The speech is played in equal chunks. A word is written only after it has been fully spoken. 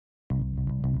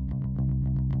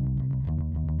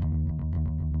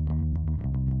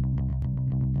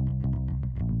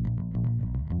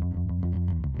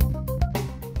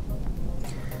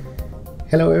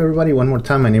Hello everybody, one more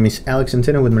time. My name is Alex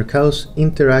Centeno with Mercado's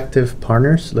Interactive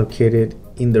Partners located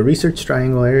in the Research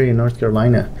Triangle area in North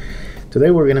Carolina.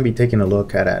 Today we're going to be taking a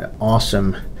look at an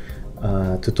awesome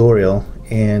tutorial,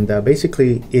 and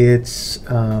basically it's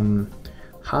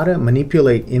how to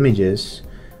manipulate images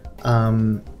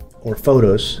or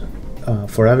photos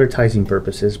for advertising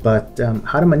purposes, but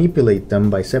how to manipulate them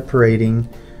by separating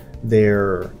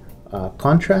their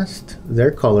contrast,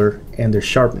 their color, and their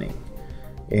sharpening.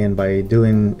 And by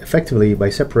doing effectively by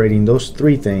separating those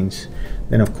three things,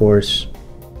 then of course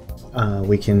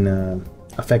we can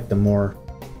affect them more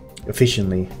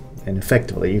efficiently and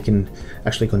effectively. You can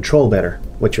actually control better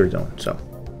what you're doing. So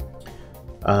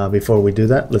before we do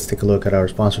that, let's take a look at our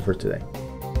sponsor for today.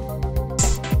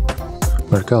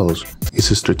 Mercados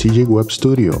is a strategic web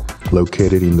studio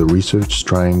located in the Research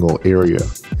Triangle area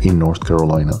in North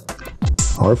Carolina.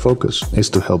 Our focus is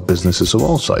to help businesses of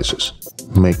all sizes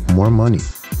make more money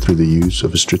through the use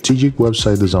of strategic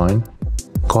website design,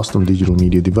 custom digital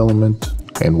media development,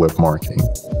 and web marketing.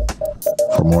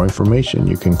 For more information,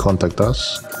 you can contact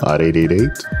us at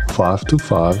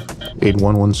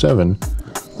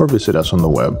 888-525-8117 or visit us on the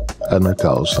web at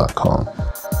mercados.com.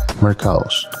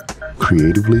 Mercados,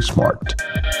 creatively smart.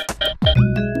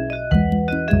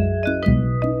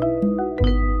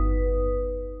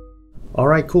 All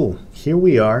right, cool. Here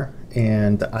we are,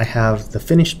 and I have the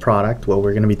finished product, what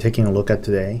we're going to be taking a look at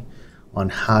today on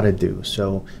how to do.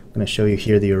 So I'm going to show you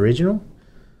here the original.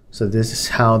 So this is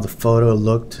how the photo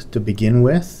looked to begin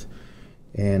with.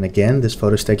 And again, this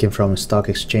photo is taken from a stock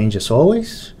exchange as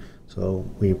always. So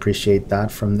we appreciate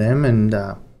that from them. And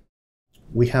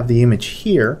we have the image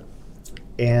here,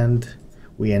 and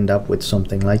we end up with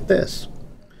something like this.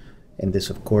 And this,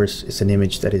 of course, is an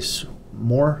image that is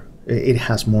more, it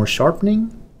has more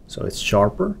sharpening, so it's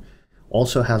sharper.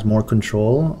 Also has more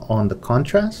control on the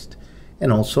contrast,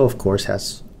 and also of course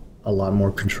has a lot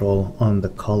more control on the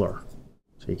color,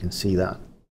 so you can see that.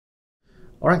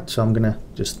 All right, so I'm gonna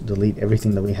just delete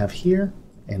everything that we have here,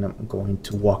 and I'm going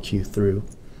to walk you through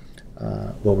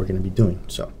what we're gonna be doing.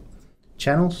 So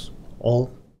channels,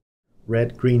 all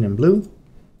red, green, and blue.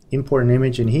 Import an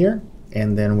image in here,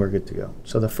 and then we're good to go.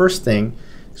 So the first thing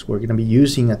is we're gonna be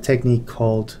using a technique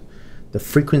called the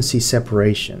frequency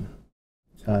separation.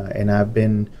 And I've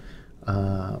been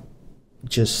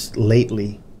just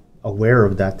lately aware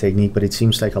of that technique, but it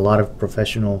seems like a lot of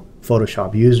professional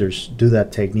Photoshop users do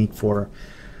that technique for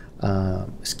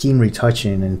scheme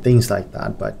retouching and things like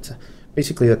that. But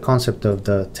basically the concept of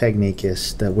the technique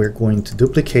is that we're going to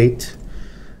duplicate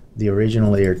the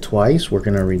original layer twice. We're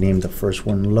going to rename the first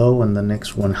one low and the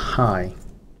next one high.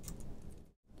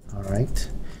 All right.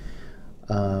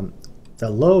 The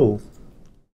low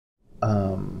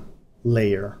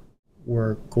layer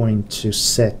we're going to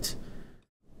set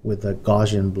with a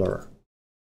Gaussian blur,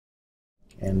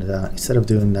 and instead of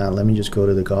doing that, let me just go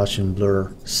to the Gaussian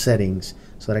blur settings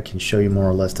so that I can show you more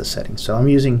or less the settings. So I'm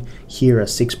using here a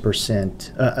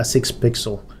 6%, a 6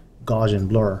 pixel Gaussian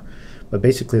blur, but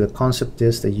basically the concept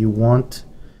is that you want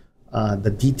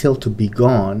the detail to be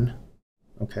gone,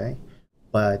 okay,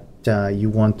 but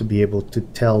you want to be able to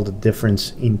tell the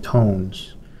difference in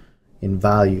tones, in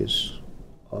values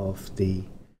of the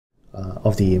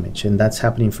image. And that's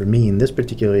happening for me in this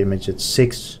particular image. It's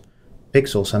 6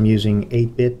 pixels. I'm using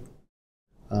 8-bit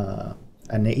an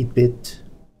 8-bit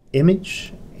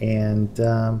image, and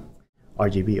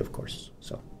RGB, of course.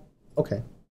 So okay,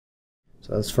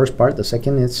 so that's the first part. The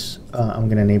second is I'm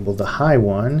going to enable the high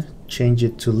one, change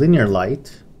it to linear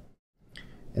light,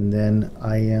 and then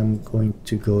I am going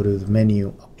to go to the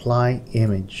menu, apply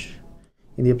image.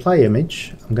 In the apply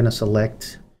image, I'm going to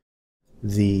select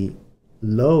the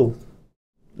low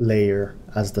layer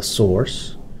as the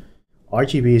source.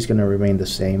 RGB is going to remain the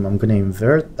same. I'm going to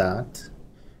invert that.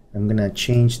 I'm going to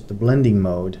change the blending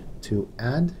mode to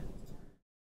add,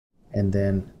 and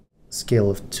then scale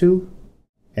of 2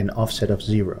 and offset of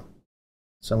 0.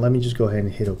 So let me just go ahead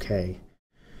and hit OK,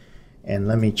 and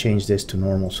let me change this to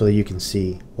normal so that you can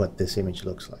see what this image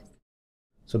looks like.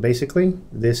 So basically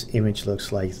this image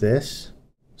looks like this.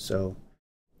 So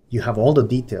you have all the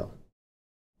detail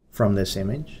from this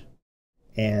image,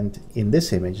 and in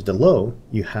this image, the low,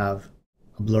 you have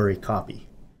a blurry copy.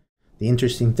 The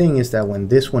interesting thing is that when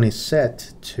this one is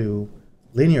set to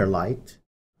linear light,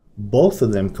 both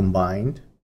of them combined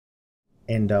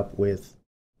end up with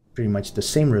pretty much the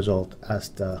same result as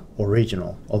the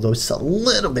original, although it's a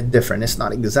little bit different. It's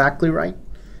not exactly right,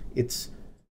 it's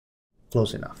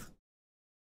close enough.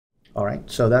 All right,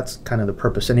 so that's kind of the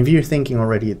purpose. And if you're thinking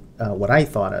already what I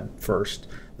thought at first,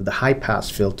 that the high pass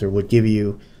filter would give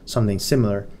you something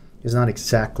similar, is not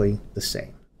exactly the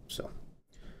same. So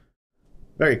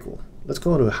Very cool. Let's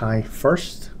go to high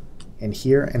first and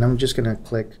here, and I'm just gonna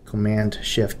click Command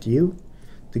Shift U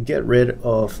to get rid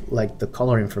of like the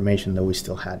color information that we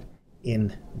still had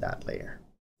in that layer.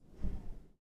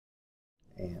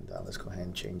 And let's go ahead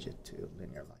and change it to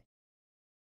linear light.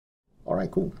 All right,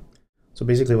 cool. So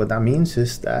basically what that means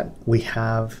is that we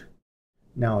have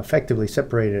now effectively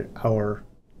separated our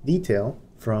detail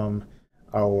from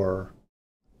our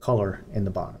color in the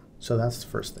bottom. So that's the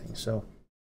first thing. So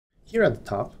here at the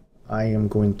top, I am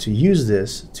going to use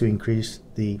this to increase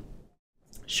the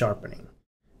sharpening.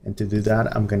 And to do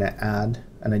that, I'm going to add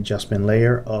an adjustment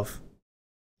layer of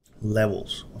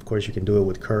levels. Of course, you can do it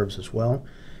with curves as well.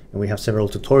 And we have several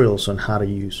tutorials on how to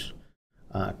use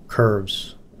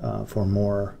curves for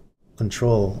more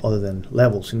control other than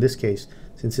levels. In this case,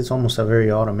 since it's almost a very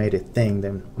automated thing,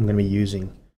 then I'm going to be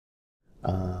using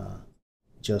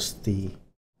just the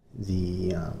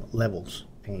levels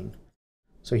pane.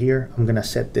 So here I'm going to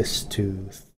set this to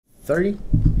 30,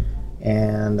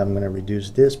 and I'm going to reduce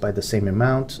this by the same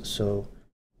amount, so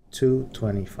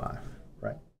 225,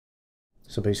 right?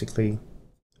 So basically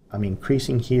I'm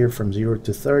increasing here from 0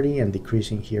 to 30 and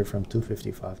decreasing here from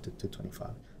 255 to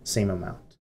 225, same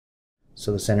amount.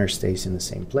 So the center stays in the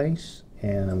same place,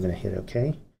 and I'm going to hit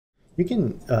OK. You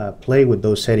can play with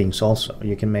those settings also.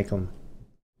 You can make them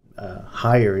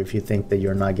higher if you think that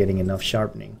you're not getting enough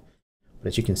sharpening. But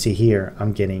as you can see here,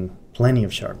 I'm getting plenty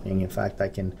of sharpening. In fact, I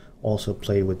can also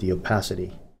play with the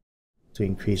opacity to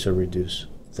increase or reduce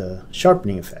the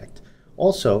sharpening effect.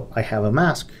 Also, I have a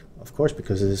mask, of course,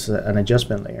 because it's an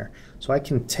adjustment layer. So I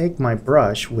can take my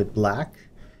brush with black,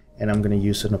 and I'm going to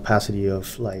use an opacity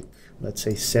of like, let's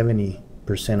say 70%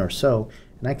 or so,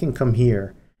 and I can come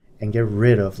here and get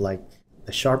rid of like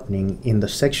the sharpening in the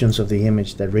sections of the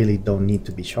image that really don't need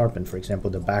to be sharpened. For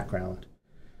example, the background.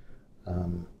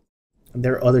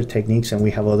 There are other techniques, and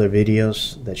we have other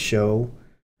videos that show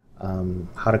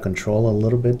how to control a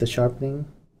little bit the sharpening,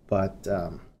 but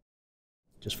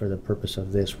just for the purpose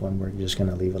of this one, we're just going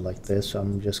to leave it like this. So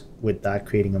I'm just with that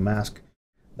creating a mask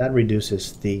that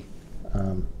reduces the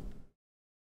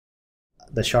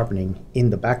sharpening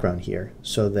in the background here,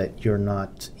 so that you're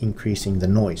not increasing the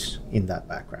noise in that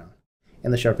background,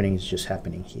 and the sharpening is just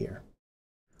happening here.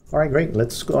 All right, great.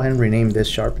 Let's go ahead and rename this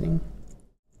sharpening.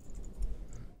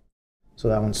 So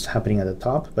that one's happening at the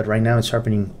top, but right now it's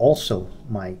sharpening also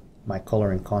my color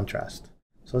and contrast.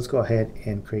 So let's go ahead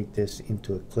and create this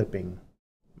into a clipping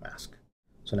mask.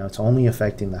 So now it's only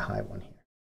affecting the high one here.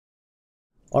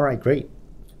 All right, great.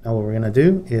 Now what we're going to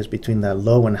do is between that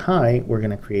low and high, we're going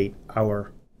to create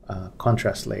our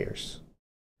contrast layers.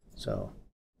 So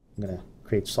I'm going to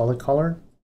create solid color,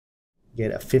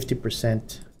 get a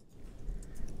 50%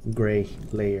 gray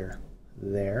layer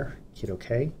there, hit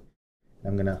OK.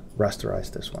 I'm going to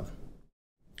rasterize this one.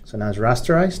 So now it's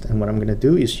rasterized, and what I'm going to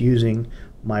do is using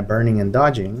my burning and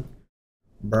dodging,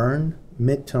 burn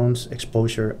midtones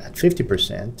exposure at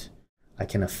 50%. I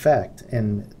can affect,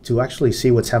 and to actually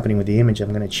see what's happening with the image, I'm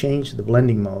going to change the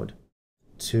blending mode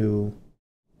to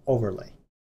overlay.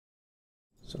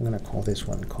 So I'm going to call this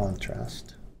one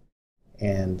contrast.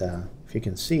 And if you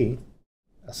can see,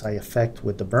 as I affect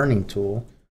with the burning tool,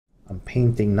 I'm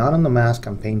painting not on the mask,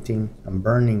 I'm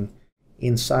burning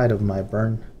inside of my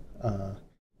burn,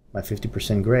 my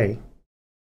 50% gray.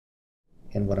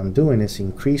 And what I'm doing is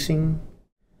increasing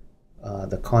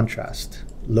the contrast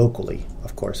locally.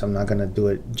 Of course, I'm not going to do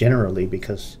it generally,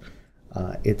 because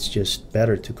it's just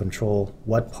better to control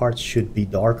what parts should be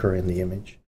darker in the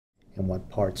image and what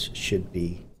parts should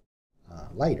be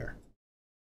lighter.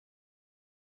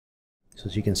 So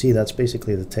as you can see, that's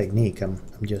basically the technique. I'm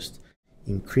just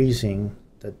increasing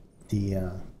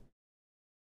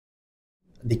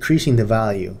decreasing the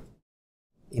value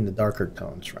in the darker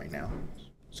tones right now.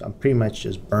 So I'm pretty much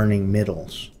just burning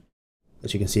middles.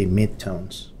 As you can see,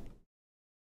 mid-tones.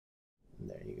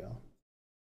 There you go.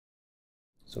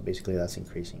 So basically that's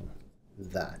increasing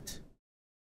that.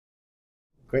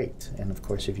 Great. And of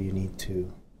course, if you need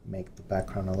to make the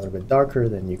background a little bit darker,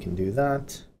 then you can do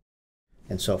that,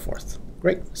 and so forth.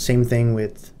 Great. Same thing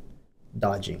with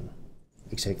dodging,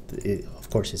 except of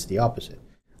course it's the opposite.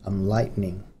 I'm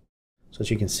lightening. So as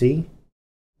you can see,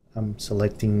 I'm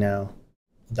selecting now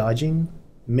dodging,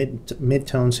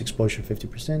 mid-tones exposure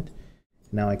 50%.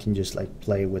 Now I can just like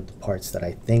play with the parts that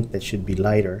I think that should be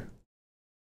lighter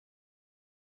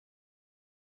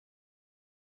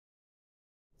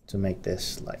to make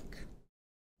this like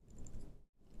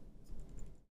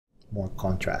more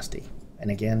contrasty.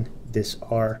 And again, these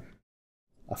are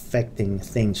affecting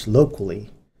things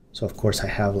locally. So of course I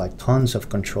have like tons of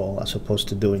control as opposed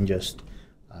to doing just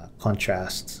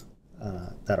contrasts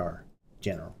that are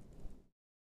general.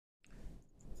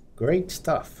 Great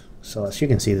stuff. So as you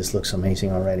can see, this looks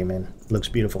amazing already, man. It looks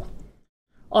beautiful.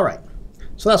 All right,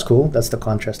 so that's cool. That's the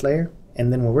contrast layer.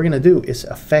 And then what we're gonna do is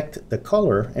affect the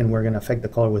color, and we're gonna affect the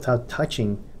color without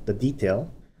touching the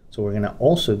detail. So we're gonna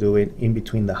also do it in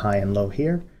between the high and low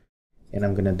here. And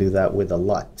I'm gonna do that with a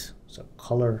LUT. So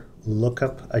color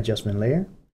lookup adjustment layer,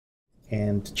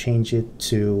 and change it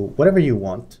to whatever you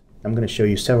want. I'm gonna show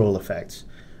you several effects,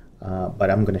 but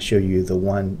I'm gonna show you the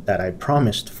one that I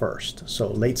promised first. So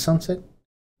late sunset,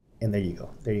 and there you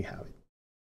go, there you have it.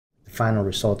 The final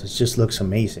result just looks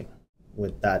amazing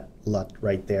with that LUT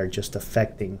right there, just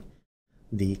affecting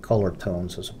the color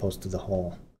tones as opposed to the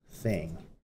whole thing.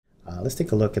 Let's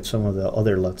take a look at some of the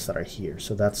other LUTs that are here.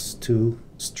 So that's 2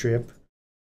 strip,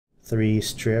 3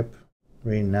 strip,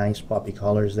 really nice poppy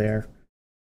colors there.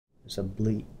 There's a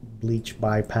bleach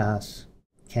bypass,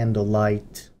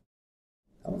 candlelight.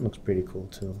 That one looks pretty cool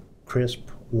too. Crisp,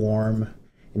 warm,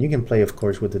 and you can play, of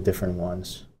course, with the different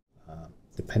ones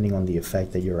depending on the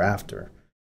effect that you're after.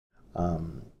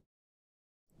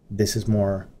 This is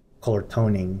more color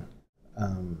toning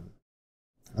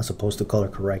as opposed to color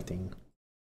correcting.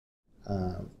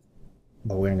 But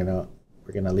we're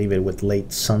gonna leave it with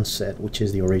late sunset, which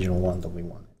is the original one that we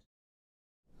wanted.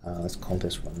 Let's call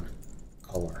this one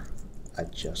color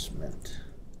adjustment.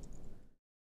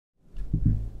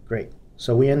 Great.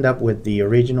 So we end up with the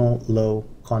original low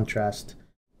contrast,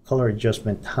 color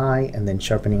adjustment high, and then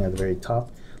sharpening at the very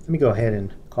top. Let me go ahead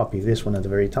and copy this one at the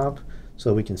very top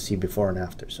so we can see before and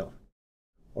after. So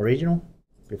original,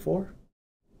 before,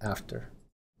 after,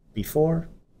 before,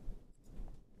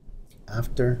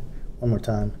 after, one more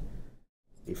time,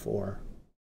 before,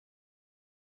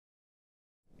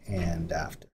 and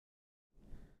after.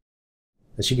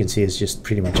 As you can see, it's just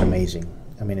pretty much amazing.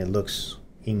 I mean, it looks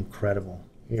incredible.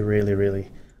 It really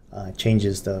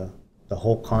changes the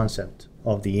whole concept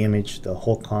of the image, the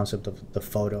whole concept of the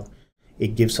photo.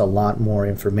 It gives a lot more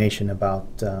information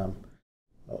about,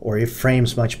 or it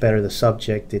frames much better the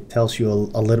subject. It tells you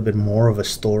a little bit more of a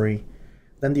story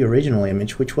than the original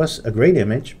image, which was a great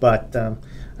image, but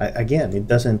again, it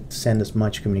doesn't send as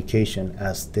much communication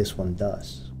as this one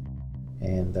does.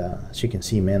 And as you can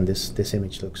see, man, this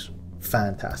image looks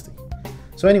fantastic.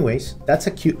 So anyways, that's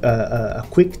a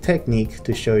quick technique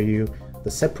to show you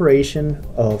the separation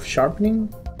of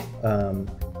sharpening,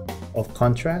 of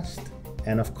contrast,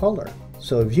 and of color.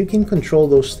 So if you can control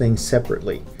those things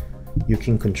separately, you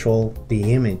can control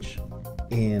the image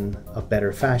in a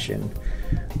better fashion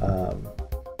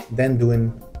than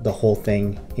doing the whole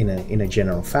thing in a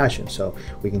general fashion. So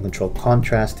we can control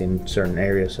contrast in certain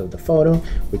areas of the photo.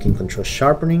 We can control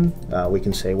sharpening. We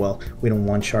can say, well, we don't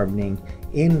want sharpening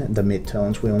in the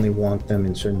midtones. We only want them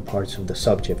in certain parts of the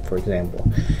subject, for example.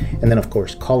 And then of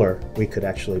course color, we could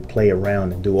actually play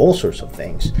around and do all sorts of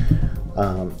things,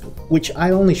 which I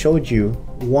only showed you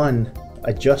one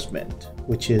adjustment,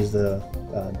 which is the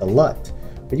LUT.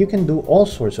 But you can do all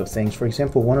sorts of things. For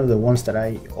example, one of the ones that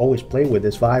I always play with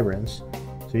is vibrance.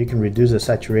 So you can reduce the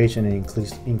saturation and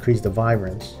increase the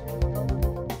vibrance.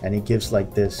 And it gives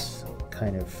like this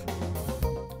kind of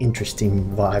interesting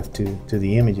vibe to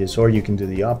the images. Or you can do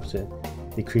the opposite,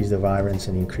 decrease the vibrance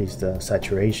and increase the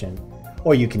saturation.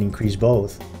 Or you can increase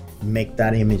both, make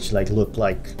that image like look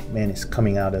like, man, it's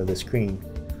coming out of the screen.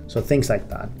 So things like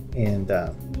that. And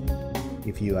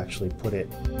if you actually put it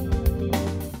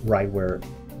right where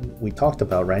we talked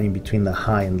about, right in between the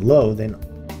high and low, then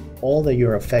all that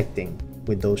you're affecting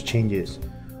with those changes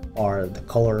are the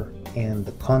color and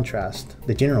the contrast,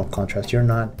 the general contrast. You're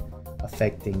not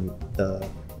affecting the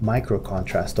micro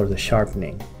contrast or the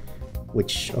sharpening,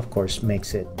 which of course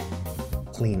makes it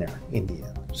cleaner in the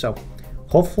end. So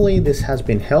hopefully this has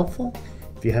been helpful.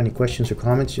 If you have any questions or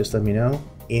comments, just let me know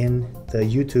in the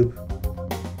YouTube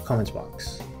comments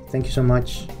box. Thank you so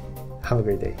much. Have a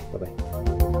great day.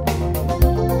 Bye-bye.